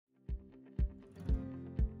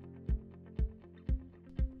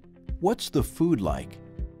What's the food like?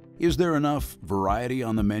 Is there enough variety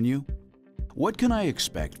on the menu? What can I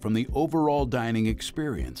expect from the overall dining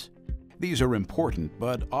experience? These are important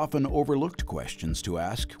but often overlooked questions to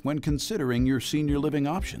ask when considering your senior living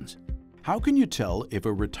options. How can you tell if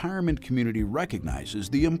a retirement community recognizes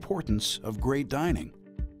the importance of great dining?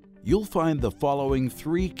 You'll find the following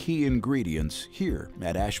 3 key ingredients here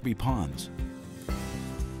at Ashby Ponds.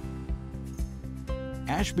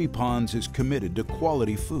 Ashby Ponds is committed to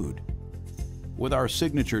quality food. With our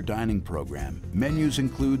signature dining program, menus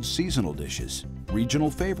include seasonal dishes, regional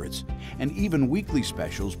favorites, and even weekly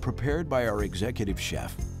specials prepared by our executive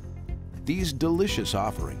chef. These delicious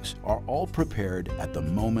offerings are all prepared at the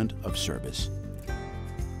moment of service.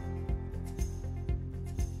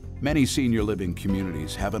 Many senior living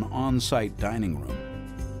communities have an on-site dining room,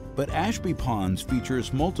 but Ashby Ponds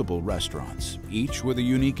features multiple restaurants, each with a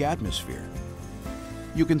unique atmosphere.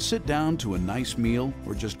 You can sit down to a nice meal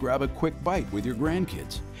or just grab a quick bite with your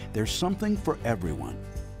grandkids. There's something for everyone.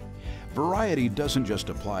 Variety doesn't just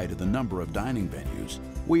apply to the number of dining venues.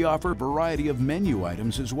 We offer a variety of menu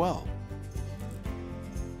items as well.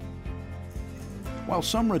 While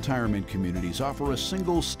some retirement communities offer a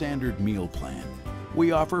single standard meal plan,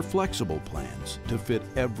 we offer flexible plans to fit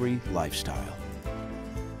every lifestyle.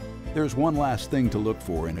 There's one last thing to look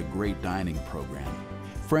for in a great dining program: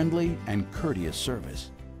 friendly and courteous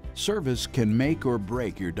service. Service can make or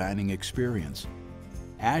break your dining experience.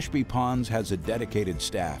 Ashby Ponds has a dedicated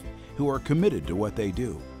staff who are committed to what they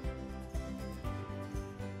do.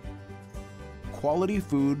 Quality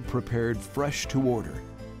food prepared fresh to order,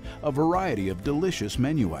 a variety of delicious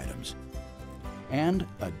menu items, and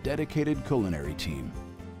a dedicated culinary team.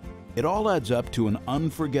 It all adds up to an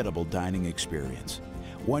unforgettable dining experience,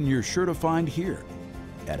 one you're sure to find here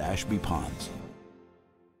at Ashby Ponds.